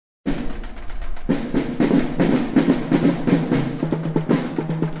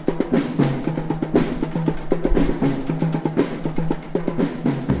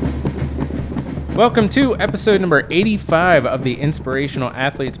Welcome to episode number 85 of the Inspirational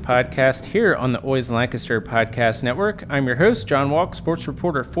Athletes podcast here on the Oys Lancaster Podcast Network. I'm your host, John Walk, sports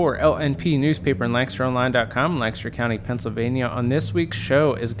reporter for LNP newspaper and LancasterOnline.com, Lancaster County, Pennsylvania. On this week's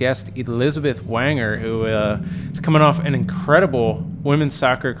show is guest Elizabeth Wanger, who is coming off an incredible women's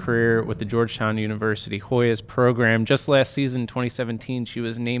soccer career with the Georgetown University Hoyas program. Just last season, 2017, she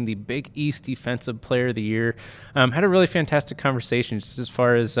was named the Big East Defensive Player of the Year. Had a really fantastic conversation just as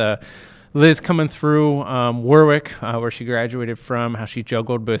far as Liz coming through Warwick, where she graduated from, how she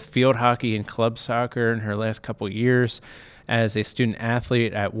juggled both field hockey and club soccer in her last couple of years as a student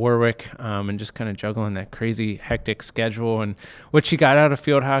athlete at Warwick, and just kind of juggling that crazy, hectic schedule, and what she got out of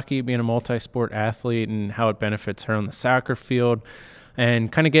field hockey, being a multi-sport athlete, and how it benefits her on the soccer field,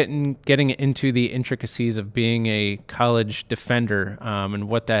 and kind of getting into the intricacies of being a college defender, and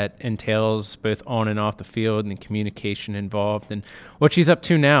what that entails both on and off the field, and the communication involved, and what she's up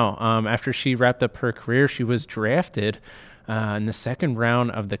to now. After she wrapped up her career, she was drafted in the second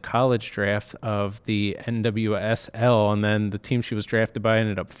round of the college draft of the NWSL, and then the team she was drafted by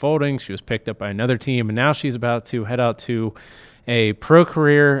ended up folding. She was picked up by another team, and now she's about to head out to a pro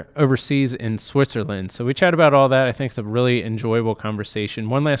career overseas in Switzerland. So we chat about all that. I think it's a really enjoyable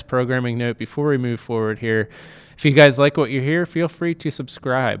conversation. One last programming note before we move forward here. If you guys like what you hear, feel free to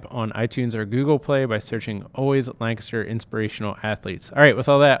subscribe on iTunes or Google Play by searching Always Lancaster Inspirational Athletes. All right, with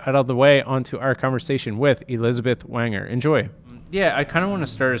all that out of the way, on to our conversation with Elizabeth Wanger. Enjoy. Yeah, I kind of want to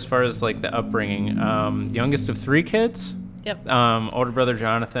start as far as like the upbringing. Youngest of three kids? Yep. Older brother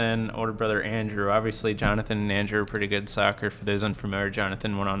Jonathan, older brother Andrew. Obviously, Jonathan and Andrew are pretty good soccer. For those unfamiliar,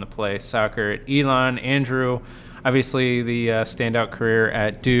 Jonathan went on to play soccer at Elon. Andrew, obviously, the standout career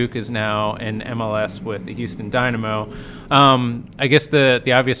at Duke, is now in MLS with the Houston Dynamo. I guess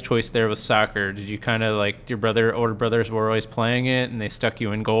the obvious choice there was soccer. Did you kind of like your older brothers were always playing it and they stuck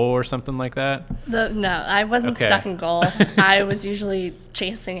you in goal or something like that? No, I wasn't stuck in goal. I was usually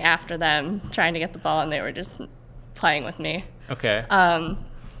chasing after them, trying to get the ball, and they were just playing with me. Okay.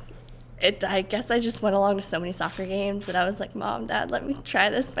 I guess I just went along to so many soccer games that I was like, Mom, Dad, let me try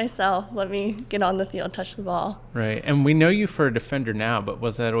this myself. Let me get on the field, touch the ball. Right. And we know you for a defender now, but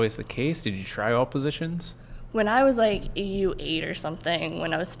was that always the case? Did you try all positions? When I was like U8 or something,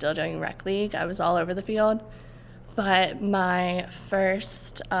 when I was still doing rec league, I was all over the field. But my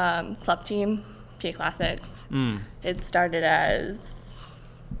first club team, PA Classics, it started as,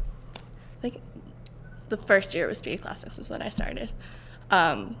 I think the first year it was PA Classics was when I started.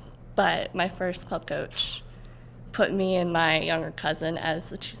 But my first club coach put me and my younger cousin as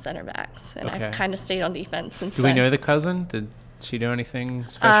the two center backs, and I kind of stayed on defense. Since Do we know the cousin? Did she do anything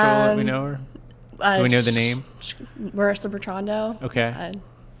special that we know her? Do we know the name? Marissa Bertrando. Okay.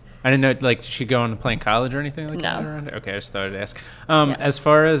 I didn't know, like, did she go on to play in college or anything like that? No. Okay, I just thought I'd ask. As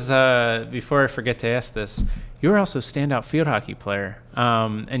far as, before I forget to ask this, you were also a standout field hockey player.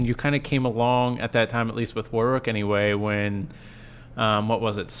 And you kind of came along at that time, at least with Warwick anyway, when, what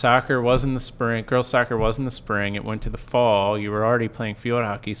was it? Soccer was in the spring. Girls soccer was in the spring. It went to the fall. You were already playing field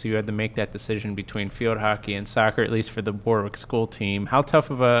hockey, so you had to make that decision between field hockey and soccer, at least for the Warwick school team. How tough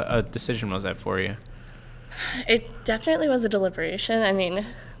of a decision was that for you? It definitely was a deliberation. I mean,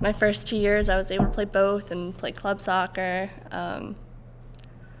 my first 2 years, I was able to play both and play club soccer.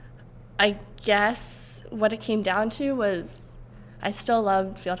 I guess what it came down to was I still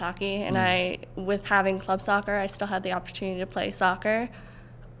loved field hockey, and with having club soccer, I still had the opportunity to play soccer.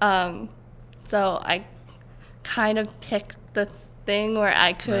 So I kind of picked the thing where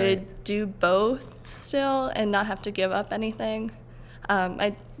I could do both still and not have to give up anything.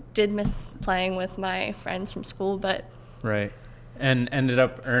 I did miss playing with my friends from school, but... Right. And ended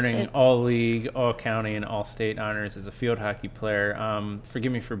up earning all-league, all-county, and all-state honors as a field hockey player.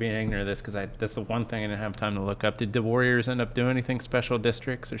 Forgive me for being ignorant of this, because that's the one thing I didn't have time to look up. Did the Warriors end up doing anything special,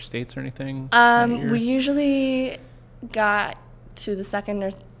 districts or states or anything? We usually got to the second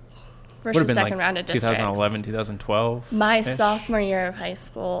or first or second round of districts. 2011, 2012? My sophomore year of high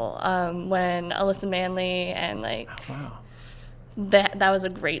school, when Alyssa Manley and like... Oh, wow. That was a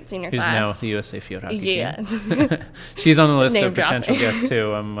great senior class. Who's now with the USA Field Hockey team. She's on the list of potential guests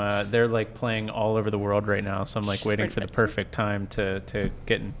too. They're like playing all over the world right now, so I'm like waiting for the perfect time to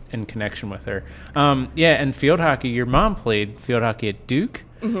get in connection with her. And field hockey. Your mom played field hockey at Duke.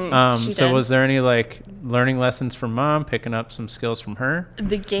 Mm-hmm. So was there any like learning lessons from Mom, picking up some skills from her?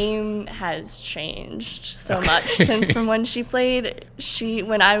 The game has changed so much since from when she played.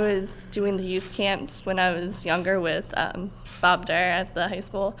 When I was doing the youth camps when I was younger with Bob Durr at the high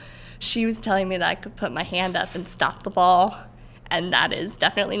school, she was telling me that I could put my hand up and stop the ball, and that is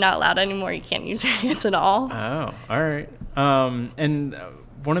definitely not allowed anymore. You can't use your hands at all. Oh, all right. And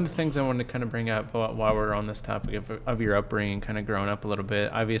one of the things I wanted to kind of bring up while we're on this topic of your upbringing, kind of growing up a little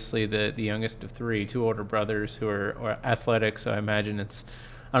bit, obviously the youngest of three, two older brothers who are athletic, so I imagine it's,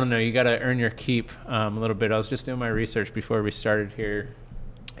 I don't know, you got to earn your keep a little bit. I was just doing my research before we started here,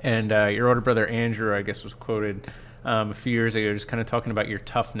 and your older brother Andrew, I guess, was quoted a few years ago just kind of talking about your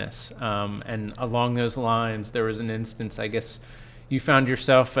toughness. And along those lines, there was an instance, I guess, you found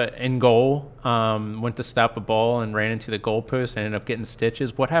yourself in goal, went to stop a ball and ran into the goalpost and ended up getting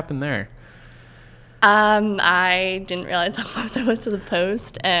stitches. What happened there? I didn't realize how close I was to the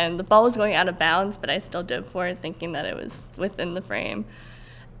post, and the ball was going out of bounds, but I still dove for it, thinking that it was within the frame.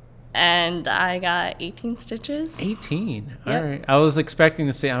 And I got 18 stitches. 18? Yep. All right. I was expecting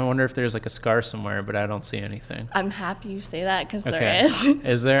to see, I wonder if there's like a scar somewhere, but I don't see anything. I'm happy you say that because Okay. there is.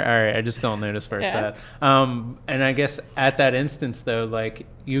 Is there? All right. I just don't notice where it's Yeah. at. And I guess at that instance, though, like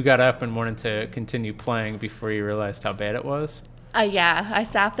you got up and wanted to continue playing before you realized how bad it was? Yeah, I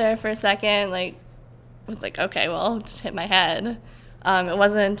sat there for a second, was like, okay, well, I'll just hit my head. It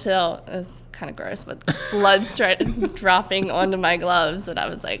wasn't until, it was kind of gross, but blood started dropping onto my gloves that I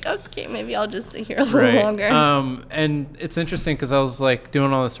was like, okay, maybe I'll just sit here a little longer. And it's interesting because I was like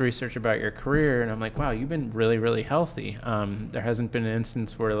doing all this research about your career, and I'm like, wow, you've been really, really healthy. There hasn't been an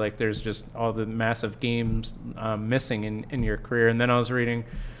instance where like there's just all the massive games missing in your career. And then I was reading,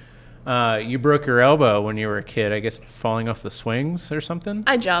 you broke your elbow when you were a kid, I guess falling off the swings or something?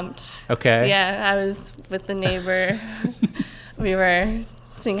 I jumped. Okay. Yeah, I was with the neighbor. We were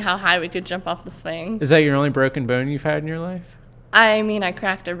seeing how high we could jump off the swing. Is that your only broken bone you've had in your life? I mean, I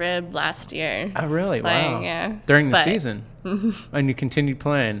cracked a rib last year. Oh, really? Playing, Wow. yeah. During the But- season? And you continued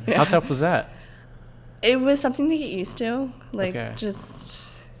playing. Yeah. How tough was that? It was something to get used to, Okay.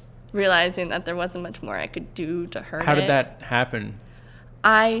 just realizing that there wasn't much more I could do to hurt How it. did that happen?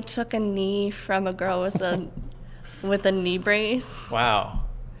 I took a knee from a girl with a knee brace. Wow.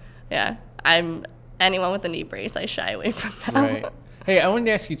 Yeah, anyone with a knee brace, I shy away from that. Right. Hey, I wanted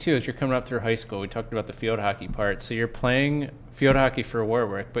to ask you too, as you're coming up through high school, we talked about the field hockey part. So you're playing field hockey for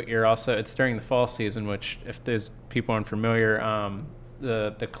Warwick, but you're also, it's during the fall season, which if there's people unfamiliar,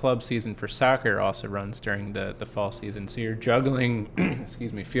 the club season for soccer also runs during the fall season. So you're juggling,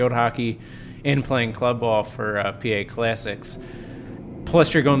 excuse me, field hockey and playing club ball for PA Classics.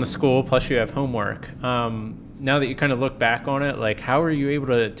 Plus you're going to school, plus you have homework. Now that you kind of look back on it, like how are you able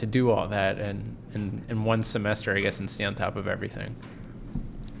to do all that in one semester, I guess, and stay on top of everything?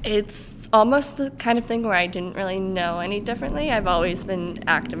 It's almost the kind of thing where I didn't really know any differently. I've always been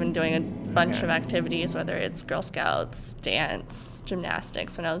active in doing a bunch Okay. of activities, whether it's Girl Scouts, dance,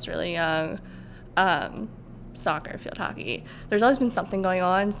 gymnastics when I was really young, soccer, field hockey. There's always been something going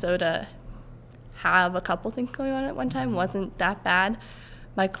on, so to have a couple things going on at one time wasn't that bad.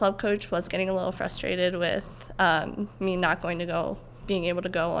 My club coach was getting a little frustrated with me not being able to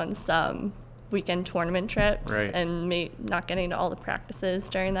go on some weekend tournament trips Right. and me not getting to all the practices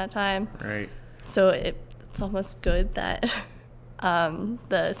during that time. Right. So it's almost good that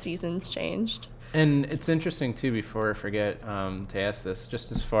the seasons changed. And it's interesting too, before I forget to ask this,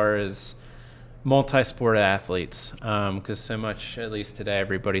 just as far as multi-sport athletes, because so much, at least today,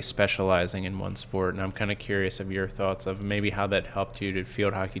 everybody's specializing in one sport, and I'm kind of curious of your thoughts of maybe how that helped you. Did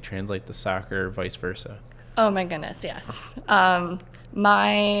field hockey translate to soccer or vice versa? Oh my goodness, yes.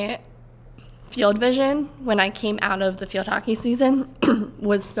 My field vision when I came out of the field hockey season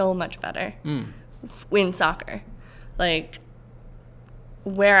was so much better in soccer. Like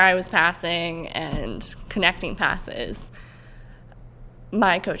where I was passing and connecting passes,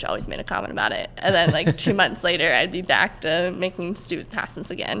 my coach always made a comment about it. And then like 2 months later, I'd be back to making stupid passes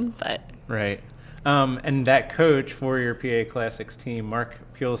again. But Right. And that coach for your PA Classics team, Mark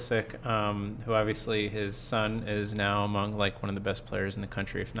Pulisic, who obviously his son is now among like one of the best players in the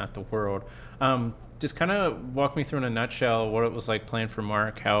country, if not the world. Just kind of walk me through in a nutshell what it was like playing for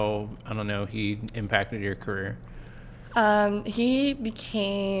Mark, how, I don't know, he impacted your career. he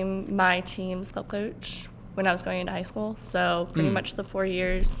became my team's club coach when I was going into high school. So pretty much the 4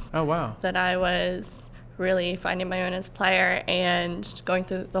 years Oh, wow. that I was really finding my own as a player and going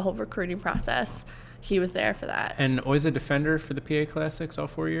through the whole recruiting process, he was there for that. And always a defender for the PA Classics all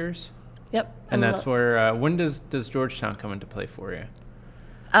 4 years? Yep. And that's where, when does Georgetown come into play for you?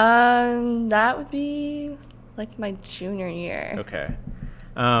 That would be like my junior year. Okay.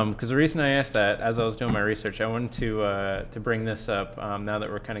 Because the reason I asked that, as I was doing my research, I wanted to bring this up now that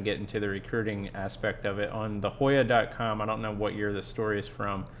we're kind of getting to the recruiting aspect of it. On thehoya.com, I don't know what year this story is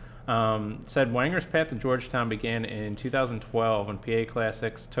from, said Wanger's path to Georgetown began in 2012 when PA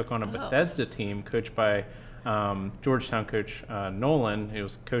Classics took on a Bethesda team coached by Georgetown coach Nolan, who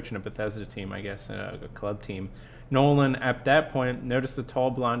was coaching a Bethesda team, I guess, a club team. Nolan, at that point, noticed the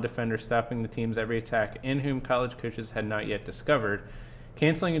tall blonde defender stopping the team's every attack, in whom college coaches had not yet discovered.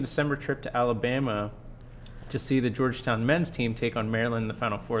 Canceling a December trip to Alabama to see the Georgetown men's team take on Maryland in the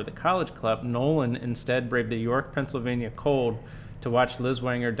Final Four of the College Club, Nolan instead braved the York, Pennsylvania cold to watch Liz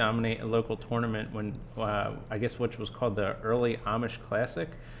Wenger dominate a local tournament when, I guess, which was called the Early Amish Classic.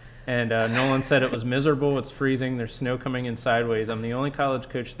 And Nolan said it was miserable, it's freezing, there's snow coming in sideways. I'm the only college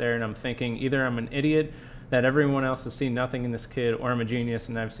coach there, and I'm thinking either I'm an idiot that everyone else has seen nothing in this kid, or I'm a genius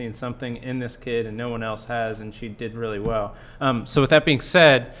and I've seen something in this kid and no one else has, and she did really well. So with that being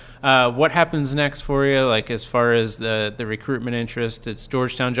said, what happens next for you, like as far as the recruitment interest? Does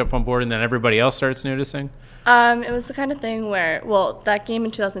Georgetown jump on board and then everybody else starts noticing? It was the kind of thing where, well, that game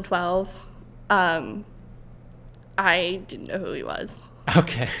in 2012, I didn't know who he was.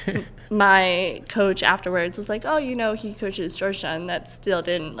 Okay. My coach afterwards was like, oh, he coaches Georgetown. That still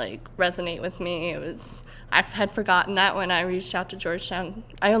didn't, resonate with me. I had forgotten that when I reached out to Georgetown.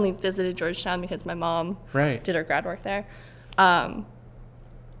 I only visited Georgetown because my mom did her grad work there. And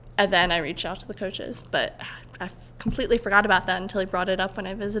then I reached out to the coaches. But I completely forgot about that until he brought it up when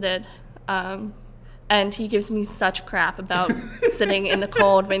I visited. And he gives me such crap about sitting in the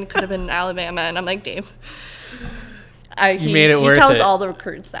cold when it could have been in Alabama. And I'm like, Dave. You made it worth it. He tells all the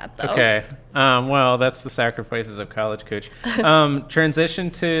recruits that, though. Okay. Well, that's the sacrifices of college coach. Transition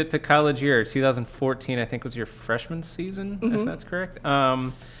to college year, 2014, I think was your freshman season, if that's correct.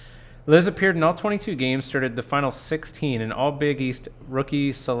 Liz appeared in all 22 games, started the final 16 in all Big East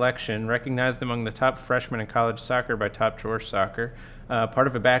rookie selection, recognized among the top freshmen in college soccer by Top George Soccer. Part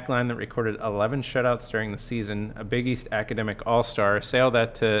of a backline that recorded 11 shutouts during the season, a Big East academic all-star. Say all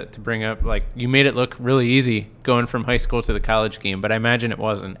that to bring up, you made it look really easy going from high school to the college game, but I imagine it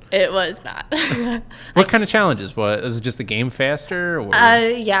wasn't. It was not. What kind of challenges? Was it just the game faster? Or?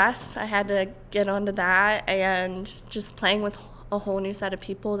 Yes, I had to get onto that, and just playing with a whole new set of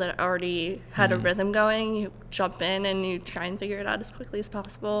people that already had a rhythm going. You jump in and you try and figure it out as quickly as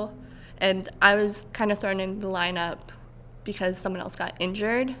possible. And I was kind of thrown into the lineup because someone else got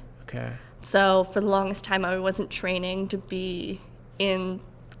injured. Okay. So for the longest time, I wasn't training to be in,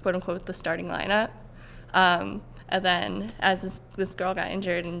 quote unquote, the starting lineup. And then as this girl got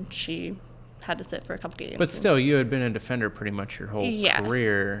injured and she had to sit for a couple games. But still, you had been a defender pretty much your whole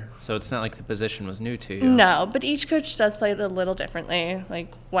career, so it's not like the position was new to you. No, but each coach does play it a little differently,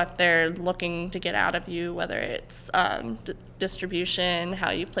 like what they're looking to get out of you, whether it's distribution, how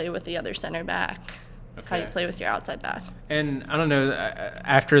you play with the other center back. Okay. How you play with your outside back. And I don't know,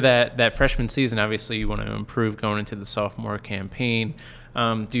 after that freshman season, obviously you want to improve going into the sophomore campaign.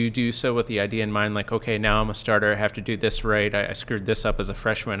 Do you do so with the idea in mind, like, okay, now I'm a starter, I have to do this right, I screwed this up as a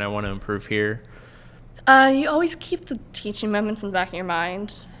freshman, I want to improve here? You always keep the teaching moments in the back of your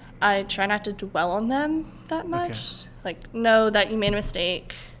mind. I try not to dwell on them that much. Okay. Like, know that you made a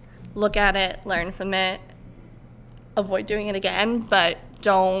mistake, look at it, learn from it, avoid doing it again, but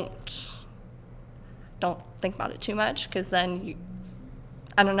don't think about it too much, because then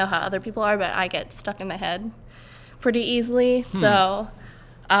I don't know how other people are, but I get stuck in my head pretty easily. So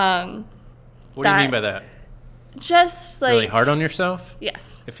what do you mean by that? Just like really hard on yourself?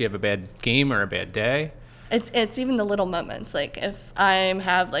 Yes. If you have a bad game or a bad day? It's even the little moments. Like if I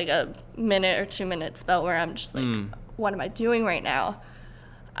have like a minute or 2 minute spell where I'm just like, what am I doing right now?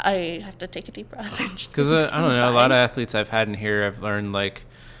 I have to take a deep breath. Because I don't know, a lot of athletes I've had in here, I've learned like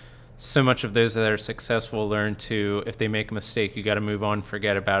so much of those that are successful learn to, if they make a mistake, you got to move on,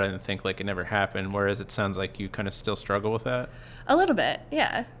 forget about it, and think like it never happened. Whereas it sounds like you kind of still struggle with that. A little bit,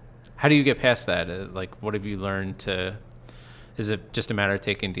 yeah. How do you get past that? Like, what have you learned to? Is it just a matter of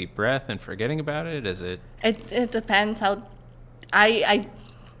taking a deep breath and forgetting about it? Is it? It depends how. I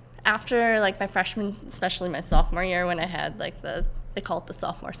after like my freshman, especially my sophomore year, when I had like they call it the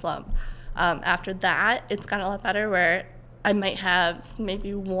sophomore slump. After that, it's gotten a lot better where I might have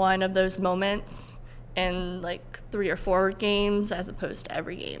maybe one of those moments in like 3 or 4 games as opposed to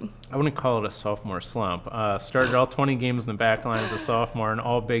every game. I wouldn't call it a sophomore slump. Started all 20 games in the back line as a sophomore, an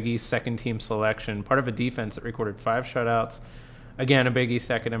all Big East second team selection, part of a defense that recorded 5 shutouts. Again, a Big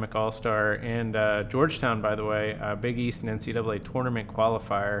East academic all-star. And Georgetown, by the way, Big East and NCAA tournament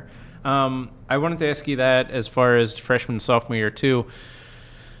qualifier. I wanted to ask you that as far as freshman and sophomore year too.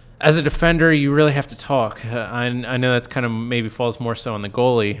 As a defender, you really have to talk. I know that's kind of maybe falls more so on the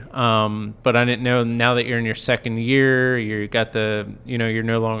goalie, but I didn't know now that you're in your second year, you're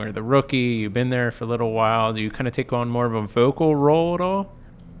no longer the rookie, you've been there for a little while. Do you kind of take on more of a vocal role at all?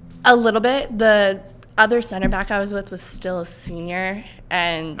 A little bit. The other center back I was with was still a senior,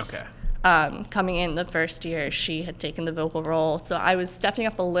 and coming in the first year, she had taken the vocal role. So I was stepping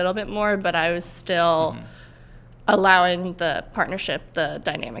up a little bit more, but I was still allowing the partnership, the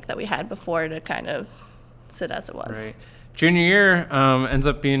dynamic that we had before, to kind of sit as it was. Right. Junior year ends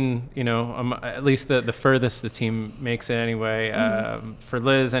up being, at least the furthest the team makes it anyway. For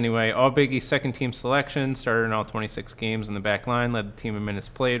Liz, anyway, all Big East second team selection, started in all 26 games in the back line, led the team in minutes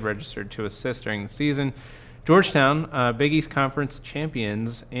played, registered 2 assists during the season. Georgetown, Big East Conference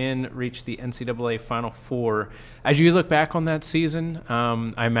champions, and reached the NCAA Final Four. As you look back on that season,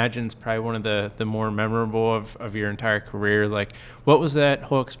 I imagine it's probably one of the more memorable of your entire career. Like, what was that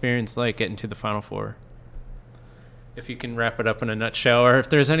whole experience like, getting to the Final Four? If you can wrap it up in a nutshell, or if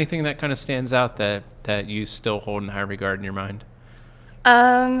there's anything that kind of stands out that you still hold in high regard in your mind.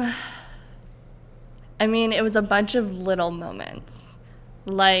 I mean, it was a bunch of little moments.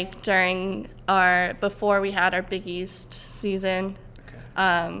 Like before we had our Big East season,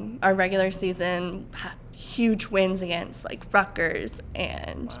 our regular season, huge wins against like Rutgers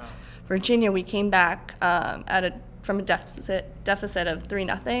and Virginia. We came back from a deficit of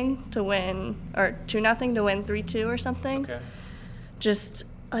 3-0 to win, or 2-0 to win 3-2 or something. Okay. Just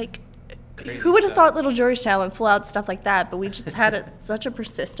like, crazy who would have thought little Georgetown would pull out stuff like that? But we just had such a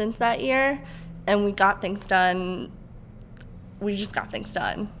persistence that year, and we got things done. We just got things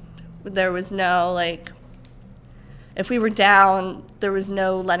done. There was no, if we were down, there was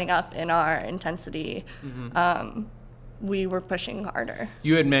no letting up in our intensity. Mm-hmm. We were pushing harder.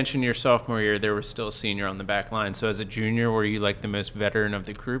 You had mentioned your sophomore year there was still a senior on the back line. So as a junior, were you the most veteran of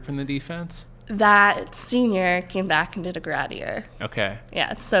the group in the defense? That senior came back and did a grad year. Okay.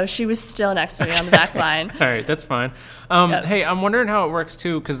 Yeah, so she was still next to me on the back line. All right, that's fine. Yep. Hey, I'm wondering how it works,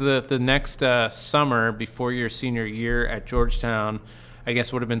 too, because the next summer before your senior year at Georgetown, I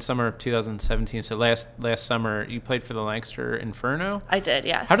guess would have been summer of 2017. So last summer, you played for the Lancaster Inferno? I did,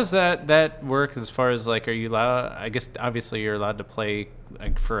 yes. How does that work as far as, are you allowed, I guess, obviously you're allowed to play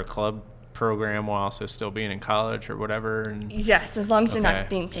for a club program while also still being in college or whatever? And yes, as long as you're not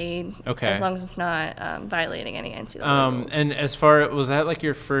being paid. Okay. As long as it's not violating any NCAA rules. And was that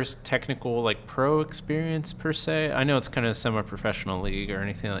your first technical pro experience per se? I know it's kind of a semi-professional league or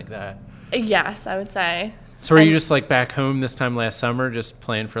anything like that. Yes, I would say. So were you just back home this time last summer, just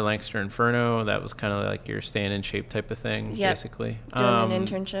playing for Lancaster Inferno? That was kind of your staying in shape type of thing, basically. Doing an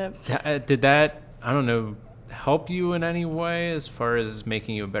internship. Did that, I don't know, help you in any way as far as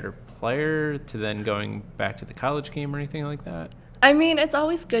making you a better player to then going back to the college game or anything like that? I mean, it's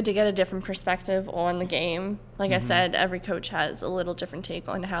always good to get a different perspective on the game. Like I said, every coach has a little different take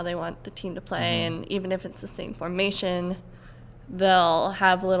on how they want the team to play, and even if it's the same formation, they'll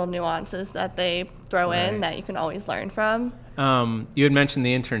have little nuances that they throw in that you can always learn from. You had mentioned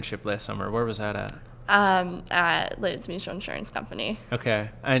the internship last summer. Where was that at? At Lids Mutual Insurance Company. Okay,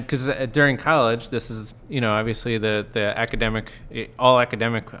 and because during college, this is obviously the academic, all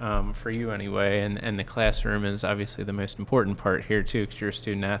academic for you anyway, and the classroom is obviously the most important part here too, because you're a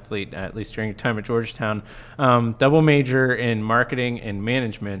student athlete, at least during your time at Georgetown. Double major in marketing and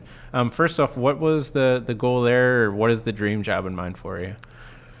management. First off, what was the goal there, or what is the dream job in mind for you?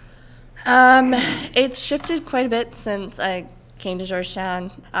 It's shifted quite a bit since I came to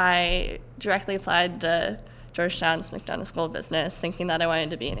Georgetown. I directly applied to Georgetown's McDonough School of Business, thinking that I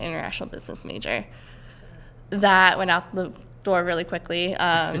wanted to be an international business major. That went out the door really quickly.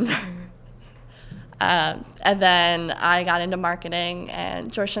 And then I got into marketing,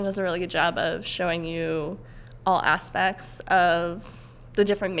 and Georgetown does a really good job of showing you all aspects of the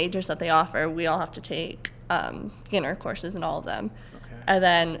different majors that they offer. We all have to take beginner courses in all of them. Okay. And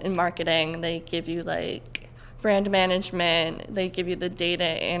then in marketing, they give you brand management, they give you the data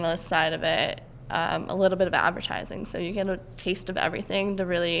analyst side of it, a little bit of advertising. So you get a taste of everything to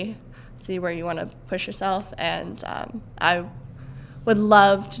really see where you want to push yourself. And I would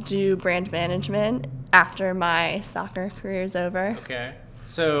love to do brand management after my soccer career is over. Okay.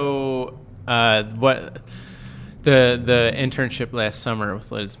 So what the internship last summer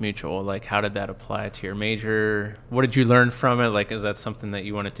with Lids Mutual, how did that apply to your major? What did you learn from it? Is that something that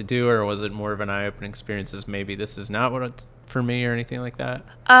you wanted to do, or was it more of an eye-opening experience as maybe this is not what it's for me or anything like that?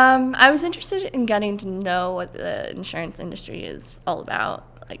 I was interested in getting to know what the insurance industry is all about.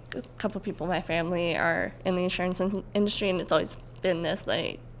 A couple of people in my family are in the insurance industry, and it's always been this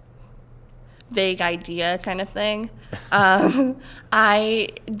vague idea kind of thing. I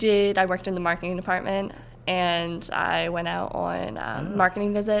worked in the marketing department, and I went out on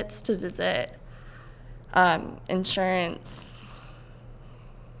marketing visits to visit insurance,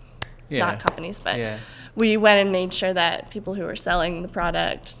 not companies, but we went and made sure that people who were selling the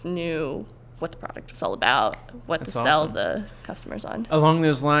product knew what the product was all about, what to sell the customers on. Along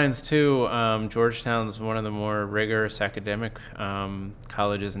those lines, too, Georgetown is one of the more rigorous academic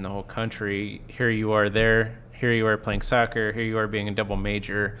colleges in the whole country. Here you are there, here you are playing soccer, here you are being a double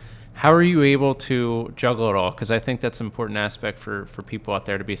major. How are you able to juggle it all? Because I think that's an important aspect for people out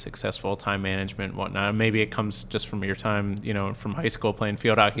there to be successful, time management and whatnot. Maybe it comes just from your time, from high school playing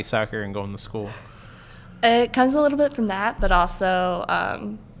field hockey, soccer, and going to school. It comes a little bit from that, but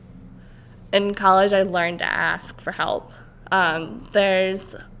also in college I learned to ask for help.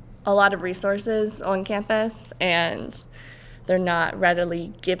 There's a lot of resources on campus, and they're not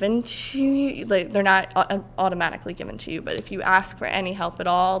readily given to you. Like, they're not automatically given to you, but if you ask for any help at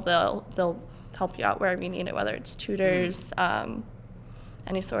all, they'll help you out wherever you need it, whether it's tutors,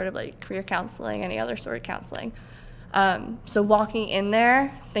 any sort of like career counseling, any other sort of counseling. So walking in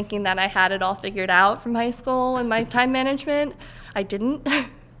there thinking that I had it all figured out from high school and my time management, I didn't.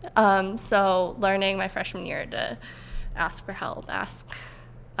 So learning my freshman year to ask for help, ask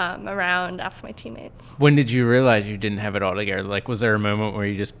around, ask my teammates. When did you realize you didn't have it all together? Like, was there a moment where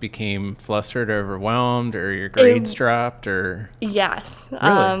you just became flustered or overwhelmed, or your grades dropped, or? Yes.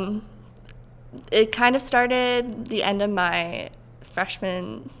 Really? It kind of started the end of my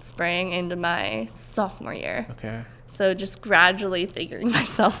freshman spring into my sophomore year. Okay. So just gradually figuring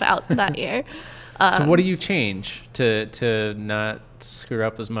myself out that year. So what do you change to not screw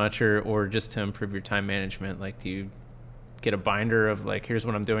up as much, or just to improve your time management? Like, do you get a binder of like, here's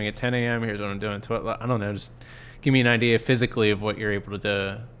what I'm doing at 10 a.m., here's what I'm doing at 12? I don't know, just give me an idea physically of what you're able to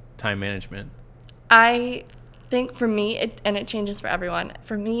do, time management. I think for me, it changes for everyone.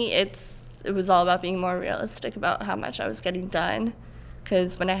 For me, it was all about being more realistic about how much I was getting done,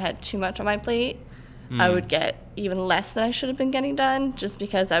 because when I had too much on my plate, I would get even less than I should have been getting done, just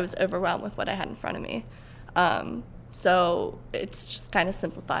because I was overwhelmed with what I had in front of me. So it's just kind of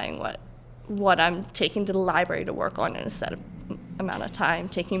simplifying what I'm taking to the library to work on in a set amount of time,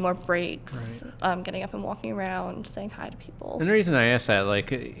 taking more breaks, right. Getting up and walking around, saying hi to people. And the reason I ask that,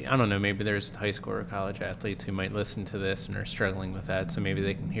 like, I don't know, maybe there's high school or college athletes who might listen to this and are struggling with that, so maybe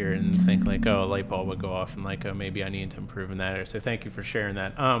they can hear it and think like, oh, a light bulb would go off, and like, oh, maybe I need to improve in that. So thank you for sharing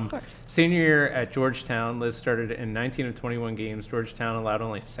that. Of course. Senior year at Georgetown, Liz started in 19 of 21 games. Georgetown allowed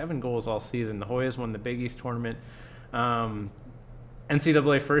only 7 goals all season. The Hoyas won the Big East tournament.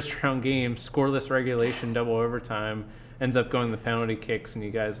 NCAA first-round game, scoreless regulation, double overtime, ends up going to penalty kicks, and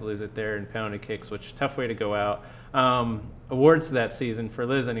you guys lose it there in penalty kicks, which tough way to go out. Awards that season, for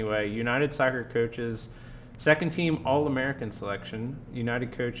Liz anyway: United Soccer Coaches, second team All-American selection,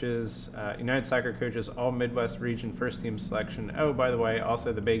 United Soccer Coaches All Midwest Region first team selection. Oh, by the way,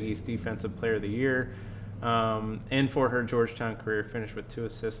 also the Big East Defensive Player of the Year. And for her Georgetown career, finished with 2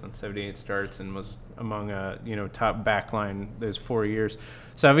 assists on 78 starts and was among top backline those 4 years.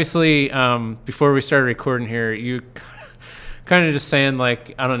 So obviously, before we started recording here, you kind of just saying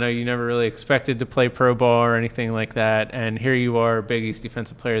like, I don't know, you never really expected to play pro ball or anything like that, and here you are, Big East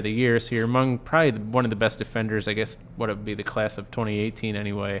Defensive Player of the Year. So you're among probably one of the best defenders, I guess. What it would be the class of 2018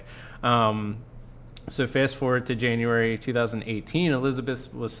 anyway. So fast forward to January 2018,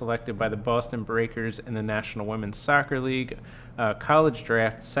 Elizabeth was selected by the Boston Breakers in the National Women's Soccer League college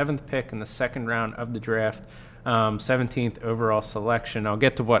draft, 7th pick in the second round of the draft, 17th overall selection. I'll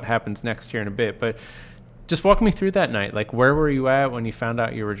get to what happens next year in a bit, but just walk me through that night. Like, where were you at when you found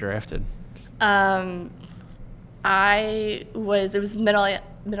out you were drafted? It was middle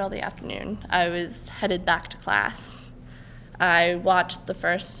of the afternoon. I was headed back to class. I watched the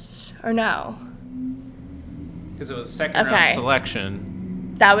first, or no. Because it was second round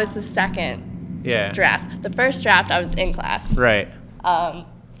selection. That was the second draft. The first draft, I was in class. Right.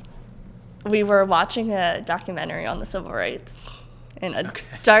 We were watching a documentary on the civil rights in a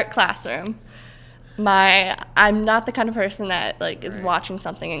dark classroom. I'm not the kind of person that is watching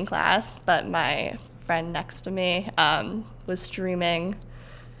something in class, but my friend next to me was streaming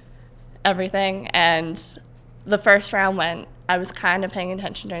everything, and the first round went. I was kind of paying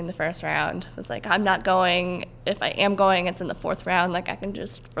attention during the first round. I was like, I'm not going. If I am going, it's in the 4th round. Like, I can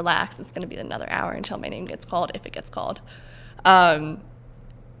just relax. It's going to be another hour until my name gets called, if it gets called. Out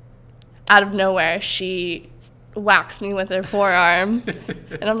of nowhere, she whacks me with her forearm.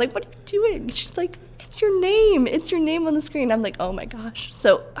 And I'm like, what are you doing? She's like, it's your name. It's your name on the screen. I'm like, oh, my gosh.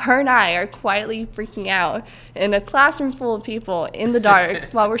 So her and I are quietly freaking out in a classroom full of people in the dark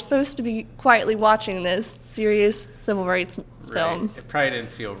while we're supposed to be quietly watching this serious civil rights film. It probably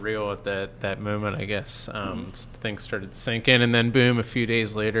didn't feel real at that moment, I guess. Things started to sink in, and then boom, a few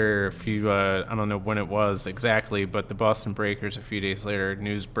days later, I don't know when it was exactly, but the Boston Breakers, a few days later,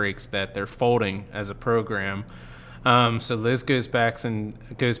 news breaks that they're folding as a program. So Liz goes back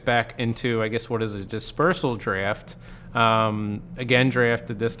into, I guess, what is a dispersal draft. Again,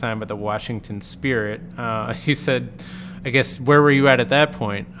 drafted this time by the Washington Spirit. You said I guess where were you at that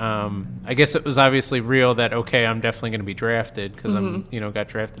point? I guess it was obviously real that, okay, I'm definitely going to be drafted because I'm, got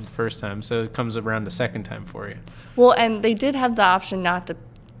drafted the first time. So it comes around the second time for you. Well, and they did have the option not to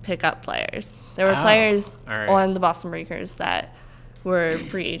pick up players. There were players on the Boston Breakers that were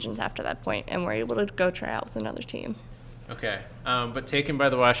free agents after that point and were able to go try out with another team. Okay. But taken by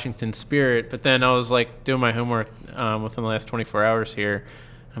the Washington Spirit. But then I was like doing my homework within the last 24 hours here.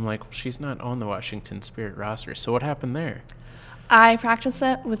 I'm like, well, she's not on the Washington Spirit roster. So what happened there? I practiced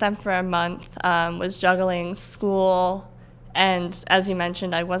it with them for a month, was juggling school. And as you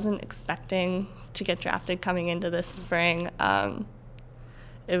mentioned, I wasn't expecting to get drafted coming into this spring.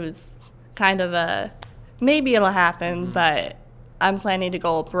 It was kind of a, maybe it'll happen, but I'm planning to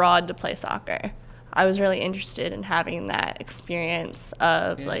go abroad to play soccer. I was really interested in having that experience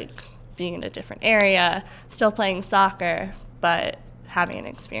of being in a different area, still playing soccer, but having an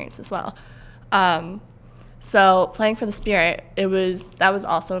experience as well. So playing for the Spirit, that was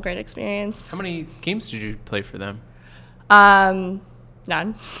also a great experience. How many games did you play for them?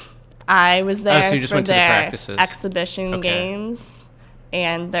 None. I was there so you just for went to the their practices. exhibition games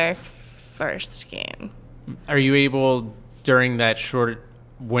and their first game. Are you able during that short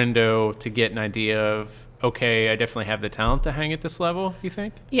window to get an idea of, okay, I definitely have the talent to hang at this level, you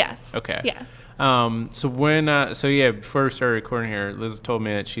think? Yes. Okay. Yeah. Before we started recording here, Liz told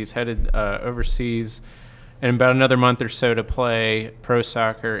me that she's headed overseas in about another month or so to play pro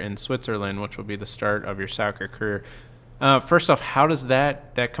soccer in Switzerland, which will be the start of your soccer career. First off, how does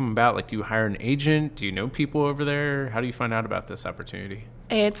that come about? Like, do you hire an agent? Do you know people over there? How do you find out about this opportunity?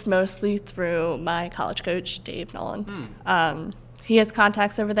 It's mostly through my college coach, Dave Nolan. He has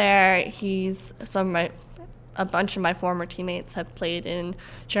contacts over there. A bunch of my former teammates have played in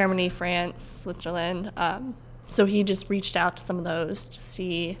Germany, France, Switzerland. So he just reached out to some of those to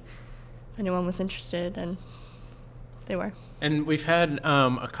see if anyone was interested, and they were. And we've had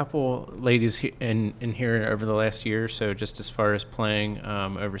a couple ladies in here over the last year or so, just as far as playing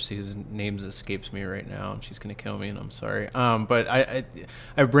overseas. Names escapes me right now, and she's going to kill me, and I'm sorry. But I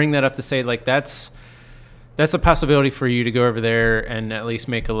bring that up to say, like, that's a possibility for you to go over there and at least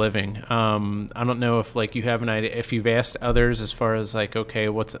make a living. I don't know if you have an idea, if you've asked others as far as okay,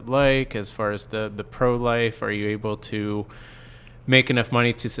 what's it like as far as the pro life? Are you able to make enough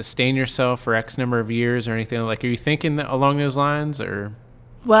money to sustain yourself for X number of years or anything? Are you thinking along those lines, or?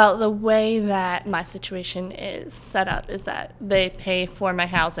 Well, the way that my situation is set up is that they pay for my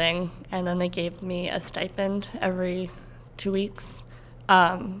housing, and then they gave me a stipend every 2 weeks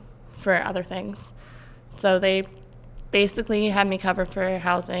for other things. So they basically had me covered for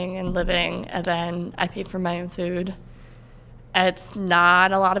housing and living, and then I paid for my own food. It's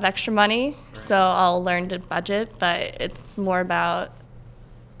not a lot of extra money, so I'll learn to budget, but it's more about...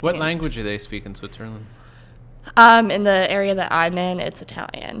 What language do they speak in Switzerland? In the area that I'm in, it's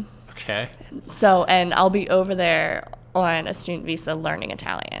Italian. Okay. So, and I'll be over there on a student visa learning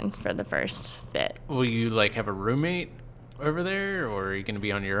Italian for the first bit. Will you have a roommate over there, or are you going to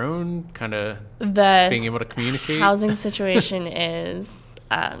be on your own, kind of being able to communicate? The housing situation is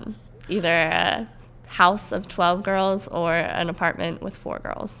either a house of 12 girls or an apartment with 4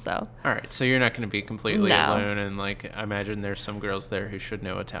 girls. So all right, so you're not going to be completely alone, and I imagine there's some girls there who should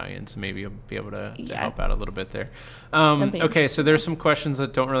know Italian, so maybe you'll be able to help out a little bit there. Okay, so there's some questions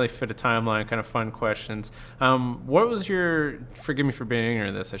that don't really fit a timeline, kind of fun questions. What was your, forgive me for being ignorant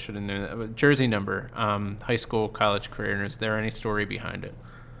of this, I should have known that, jersey number, high school, college career, and is there any story behind it?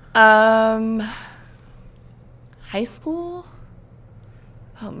 High school?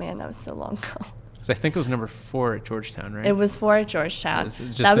 Oh man, that was so long ago. Because I think it was number 4 at Georgetown, right? It was 4 at Georgetown. It's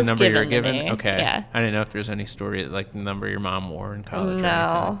just that the number you were given? Me. Okay. Yeah. I didn't know if there's any story like the number your mom wore in college no. or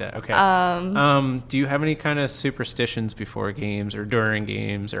anything like that. Okay. Do you have any kind of superstitions before games or during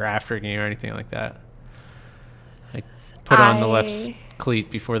games or after a game or anything like that? Like put on the left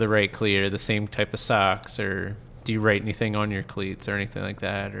cleat before the right cleat, or the same type of socks, or do you write anything on your cleats or anything like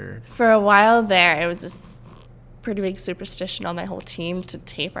that? Or for a while there, it was just pretty big superstition on my whole team to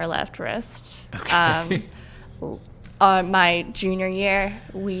tape our left wrist. Okay. My junior year,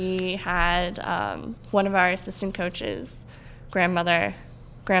 we had one of our assistant coaches' grandfather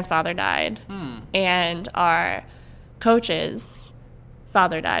died, and our coach's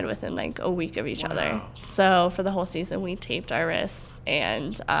father died within a week of each other. So for the whole season, we taped our wrists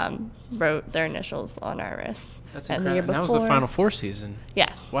and wrote their initials on our wrists. That's incredible. And that was the Final Four season.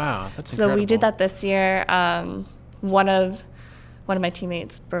 Yeah. Wow, that's incredible. So we did that this year. One of my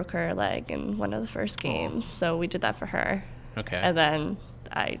teammates broke her leg in one of the first games, so we did that for her. Okay. And then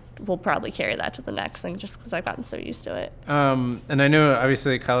I will probably carry that to the next thing just because I've gotten so used to it. And I know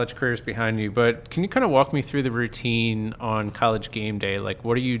obviously college career is behind you, but can you kind of walk me through the routine on college game day? Like,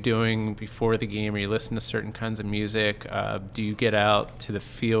 what are you doing before the game? Are you listening to certain kinds of music? Do you get out to the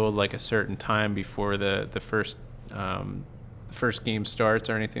field like a certain time before the first game starts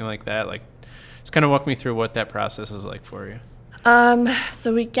or anything like that? Like, just kind of walk me through what that process is like for you.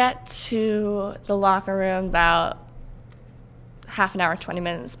 So we get to the locker room about half an hour, 20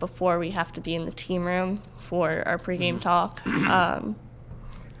 minutes before we have to be in the team room for our pregame talk.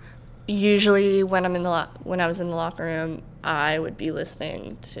 Usually when I was in the locker room, I would be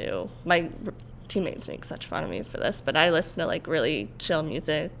listening to, my teammates make such fun of me for this, but I listen to like really chill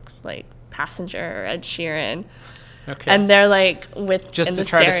music, like Passenger or Ed Sheeran. Okay. And they're like with just in to the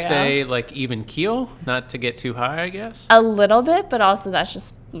try stereo. to stay like even keel, not to get too high, I guess. A little bit, but also that's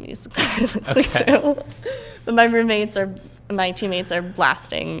just music that I listen to. But my teammates are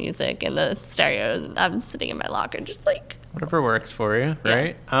blasting music in the stereos, and I'm sitting in my locker just like whatever works for you,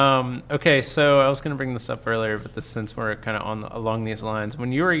 right? Yeah. Okay, so I was going to bring this up earlier, but since we're kind of along these lines,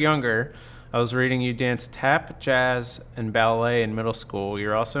 when you were younger, I was reading you danced tap, jazz, and ballet in middle school.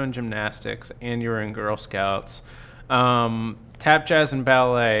 You're also in gymnastics, and you were in Girl Scouts. Tap, jazz, and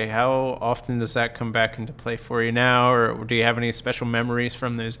ballet, how often does that come back into play for you now, or do you have any special memories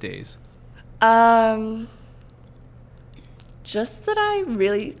from those days? Just that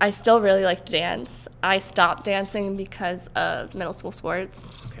I still really like to dance. I stopped dancing because of middle school sports.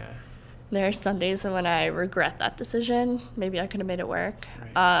 Okay. There are some days when I regret that decision. Maybe I could have made it work.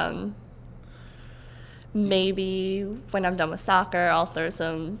 Right. Maybe when I'm done with soccer, I'll throw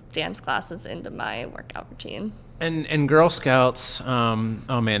some dance classes into my workout routine. And Girl Scouts, oh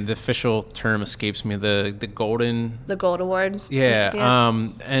man, the official term escapes me. The Gold Award. Yeah.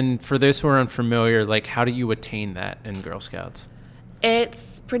 Recipient. And for those who are unfamiliar, like, how do you attain that in Girl Scouts?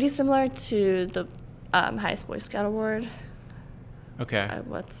 It's pretty similar to the highest Boy Scout award. Okay. I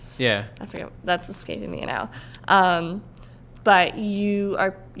forget. That's escaping me now. But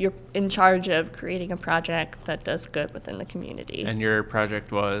you're in charge of creating a project that does good within the community. And your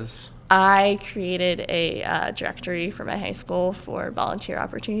project was? I created a directory for my high school for volunteer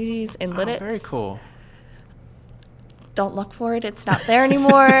opportunities in Lidditz. Oh, very cool. Don't look for it. It's not there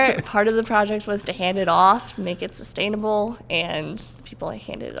anymore. Part of the project was to hand it off, make it sustainable, and the people I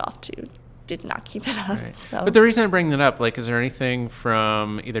handed it off to did not keep it up. Right. So. But the reason I bring that up, like, is there anything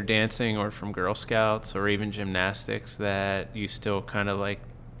from either dancing or from Girl Scouts or even gymnastics that you still kind of like,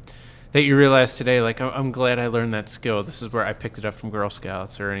 that you realize today, like, I'm glad I learned that skill. This is where I picked it up from Girl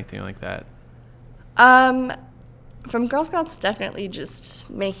Scouts or anything like that? From Girl Scouts, definitely just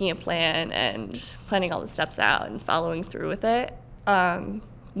making a plan and planning all the steps out and following through with it.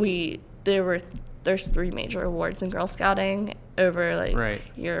 There's 3 major awards in Girl Scouting over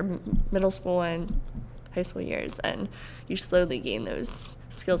your middle school and high school years, and you slowly gain those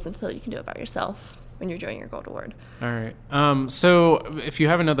skills until you can do it by yourself when you're doing your Gold Award. All right. So if you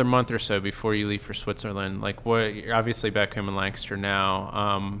have another month or so before you leave for Switzerland, like, you're obviously back home in Lancaster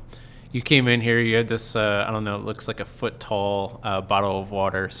now. You came in here, you had this, I don't know, it looks like a foot tall bottle of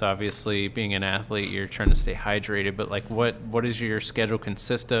water. So obviously being an athlete, you're trying to stay hydrated, but like what does your schedule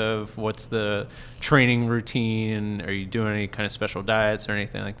consist of? What's the training routine? Are you doing any kind of special diets or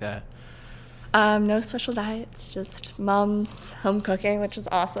anything like that? No special diets, just mom's home cooking, which is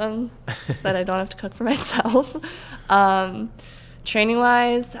awesome that I don't have to cook for myself.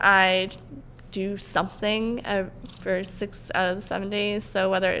 Training-wise, I do something for 6 out of the 7 days.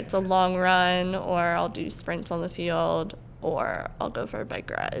 So whether it's a long run or I'll do sprints on the field or I'll go for a bike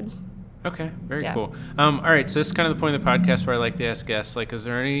ride. Okay, very cool. All right, so this is kind of the point of the podcast where I like to ask guests, like, is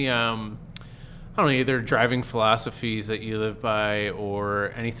there any, I don't know, either driving philosophies that you live by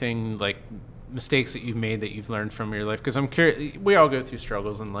or anything like mistakes that you've made that you've learned from your life? Because I'm curious, we all go through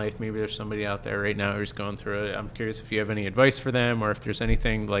struggles in life. Maybe there's somebody out there right now who's going through it. I'm curious if you have any advice for them or if there's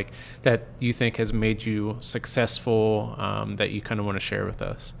anything like that you think has made you successful that you kind of want to share with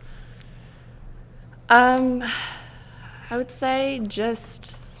us. I would say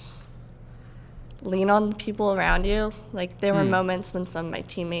just lean on the people around you. Like, there were moments when some of my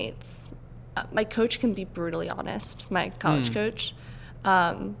teammates, my coach can be brutally honest, my college coach.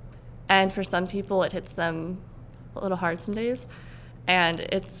 And for some people, it hits them a little hard some days. And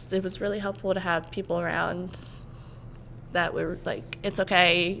it was really helpful to have people around that were like, it's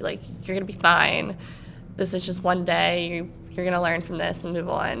okay, like, you're going to be fine. This is just one day. You're going to learn from this and move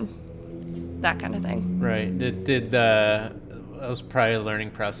on. That kind of thing. Right. That was probably a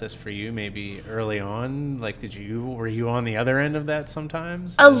learning process for you maybe early on. Like, were you on the other end of that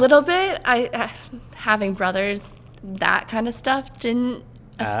sometimes? A little bit. Having brothers, that kind of stuff didn't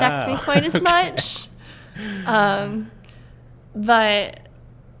affect me quite as much. But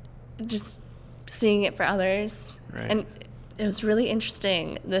just seeing it for others. Right. And it was really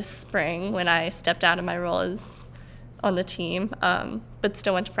interesting this spring when I stepped out of my role as on the team, but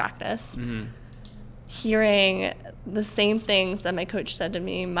still went to practice. Mm-hmm. Hearing the same things that my coach said to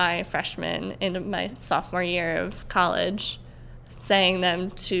me my freshman and my sophomore year of college, saying them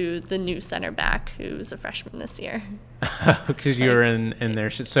to the new center back who's a freshman this year. Because you were in there.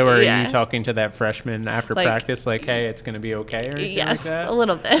 So are Yeah. you talking to that freshman after Like, practice, like, hey, it's going to be okay, or anything Yes, like that? a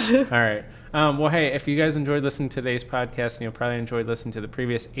little bit. All right. Well, hey, if you guys enjoyed listening to today's podcast, and you'll probably enjoyed listening to the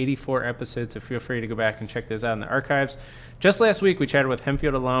previous 84 episodes, so feel free to go back and check those out in the archives. Just last week, we chatted with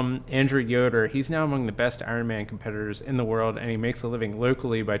Hempfield alum Andrew Yoder. He's now among the best Ironman competitors in the world, and he makes a living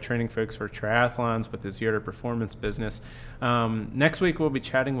locally by training folks for triathlons with his Yoder Performance business. Next week, we'll be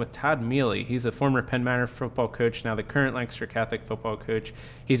chatting with Todd Mealy. He's a former Penn Manor football coach, now the current Lancaster Catholic football coach.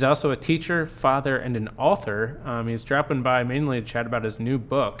 He's also a teacher, father, and an author. He's dropping by mainly to chat about his new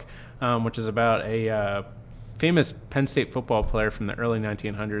book, which is about a famous Penn State football player from the early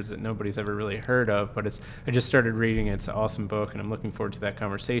 1900s that nobody's ever really heard of, but I just started reading it. It's an awesome book, and I'm looking forward to that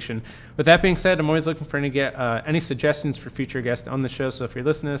conversation. With that being said, I'm always looking for any suggestions for future guests on the show, so if you're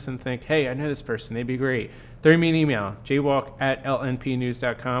listening to this and think, hey, I know this person, they'd be great, throw me an email,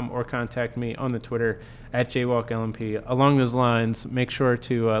 jwalk@lnpnews.com, or contact me on the Twitter @jwalklnp. Along those lines, make sure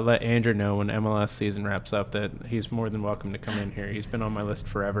to let Andrew know when MLS season wraps up that he's more than welcome to come in here. He's been on my list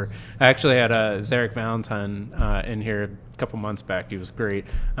forever. I actually had Zarek Valentine in here a couple months back. He was great.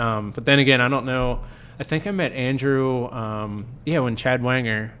 But then again, I don't know. I think I met Andrew, when Chad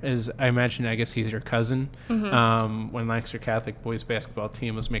Wanger I guess he's your cousin, when Lancaster Catholic boys basketball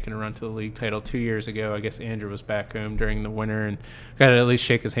team was making a run to the league title 2 years ago. I guess Andrew was back home during the winter and got to at least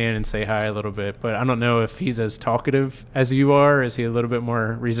shake his hand and say hi a little bit. But I don't know if he's as talkative as you are. Is he a little bit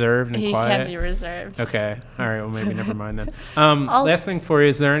more reserved and quiet? He can be reserved. Okay. All right. Well, maybe never mind then. Last thing for you,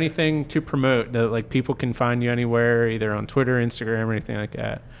 is there anything to promote that like people can find you anywhere, either on Twitter, Instagram, or anything like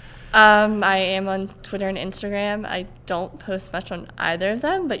that? I am on Twitter and Instagram. I don't post much on either of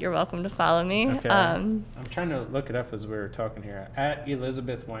them, but you're welcome to follow me. Okay. I'm trying to look it up as we were talking here.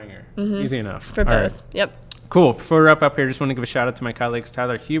 @Elizabeth Wanger. Easy enough. For All both. right. Yep. Cool. Before we wrap up here, just want to give a shout out to my colleagues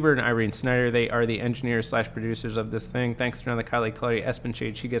Tyler Huber and Irene Snyder. They are the engineers/producers of this thing. Thanks to another colleague, Claudia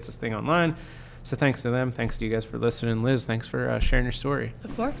Espenshade. She gets this thing online. So thanks to them. Thanks to you guys for listening. Liz, thanks for sharing your story.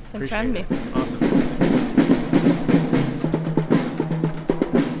 Of course. Thanks for having me. Awesome.